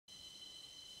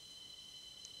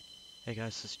Hey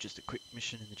guys, this is just a quick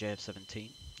mission in the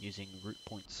JF-17 using root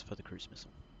points for the cruise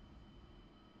missile.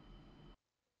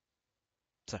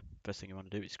 So, first thing you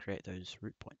want to do is create those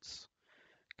root points.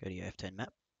 Go to your F10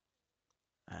 map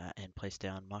and place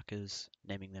down markers,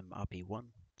 naming them RP1,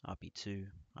 RP2,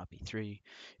 RP3.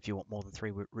 If you want more than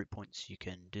 3 root points, you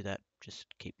can do that. Just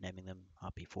keep naming them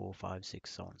RP4, 5, 6,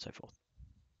 so on and so forth.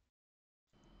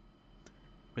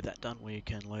 With that done, we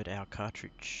can load our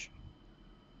cartridge.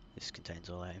 This contains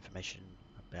all our information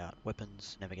about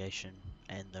weapons, navigation,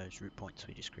 and those root points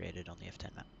we just created on the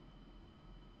F10 map.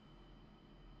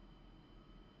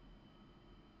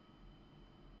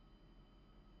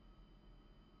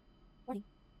 Warning.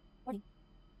 Warning.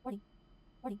 Warning.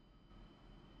 Warning.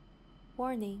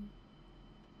 Warning.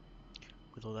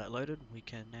 With all that loaded, we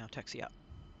can now taxi up.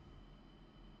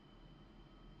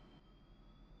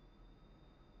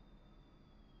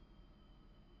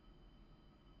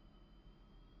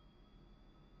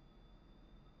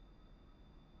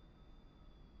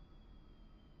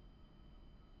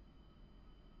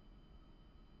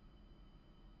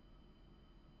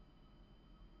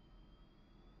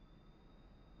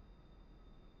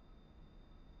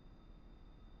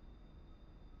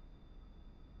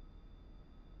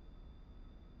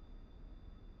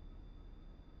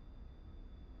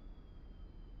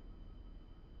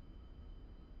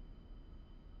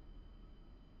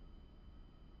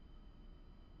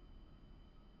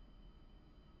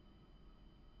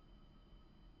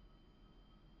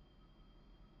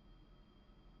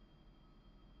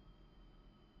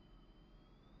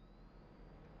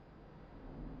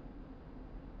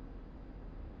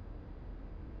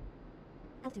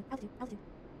 Altitude.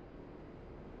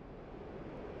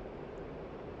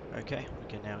 Okay, we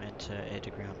can now enter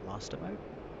air-to-ground master mode.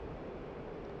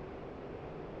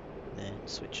 Then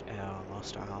switch our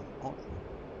master arm on.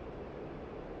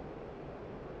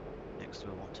 Next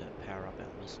we'll want to power up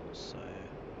our missiles, so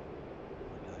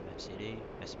on your MFCD,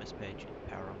 SMS page,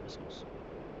 power on missiles.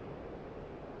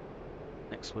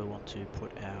 Next we'll want to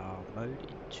put our mode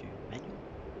into manual.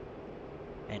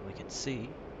 And we can see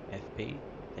FP,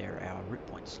 there are our root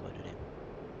points loaded in.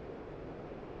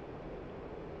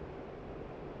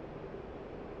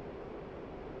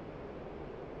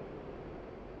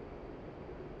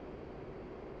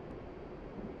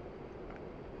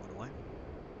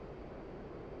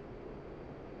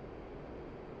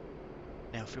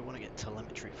 Now if we want to get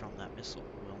telemetry from that missile,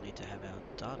 we'll need to have our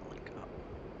data link up.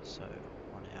 So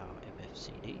on our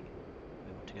MFCD,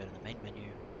 we want to go to the main menu,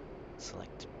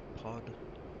 select pod,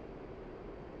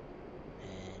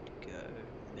 and go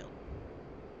mill.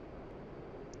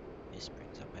 This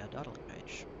brings up our data link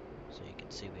page. So you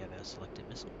can see we have our selected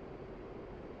missile.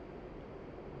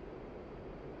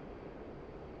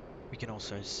 We can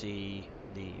also see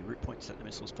the route points that the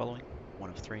missile is following, one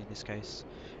of 3 in this case,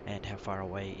 and how far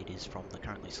away it is from the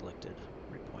currently selected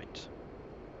route point.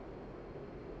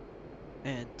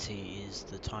 And T is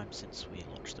the time since we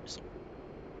launched the missile.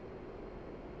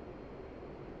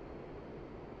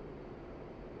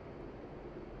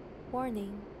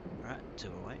 Warning. Alright, 2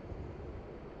 away.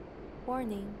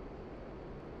 Warning.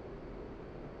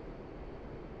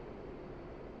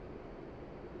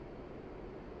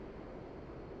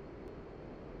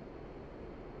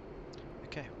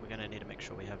 Okay, we're going to need to make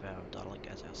sure we have our data link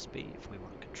as our speed if we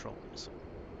want to control the missile.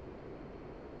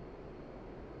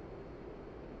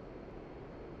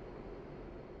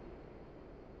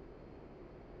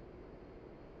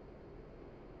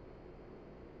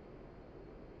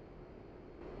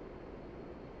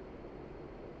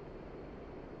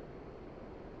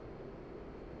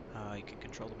 You can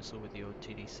control the missile with your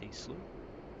TDC slew.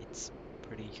 It's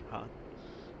pretty hard.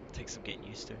 It takes some getting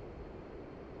used to.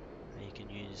 You can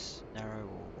use narrow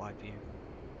or wide view.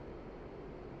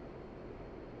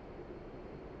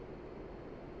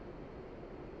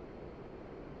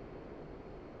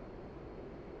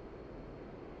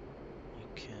 You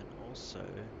can also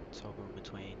toggle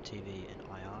between TV and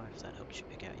IR if that helps you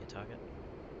pick out your target.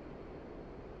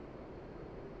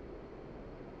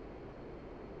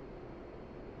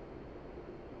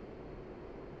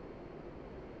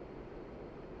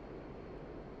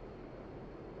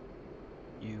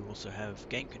 You also have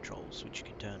gain controls, which you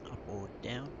can turn up or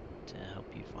down to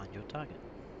help you find your target.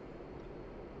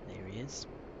 There he is.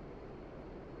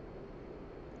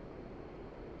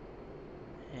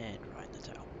 And right in the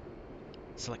tail.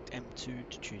 Select M2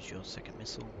 to choose your second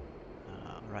missile.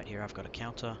 Right here I've got a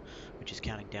counter, which is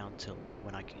counting down till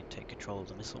when I can take control of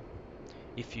the missile.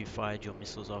 If you fired your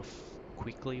missiles off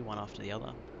quickly, one after the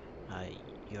other,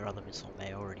 your other missile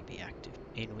may already be active,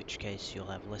 in which case you'll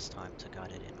have less time to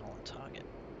guide it in on target.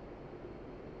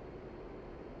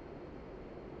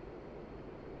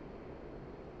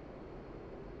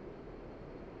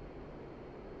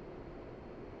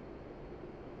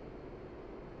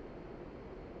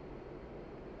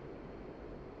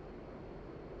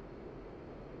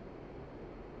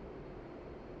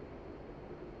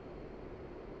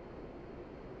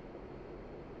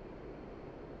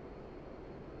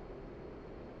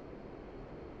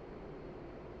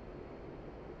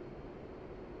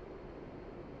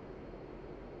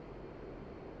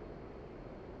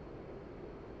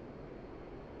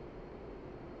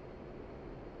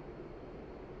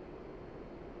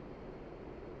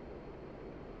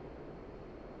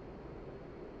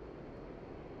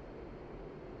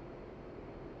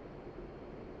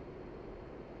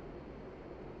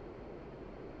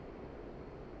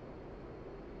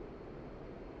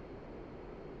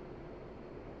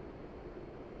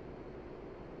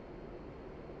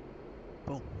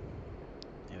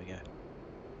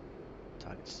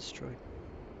 Target's destroyed.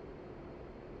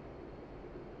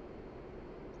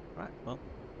 Right, well,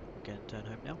 we're going to turn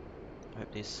home now. I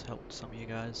hope this helped some of you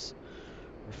guys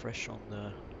refresh on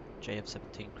the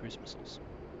JF-17 cruise missiles.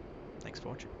 Thanks for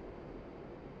watching.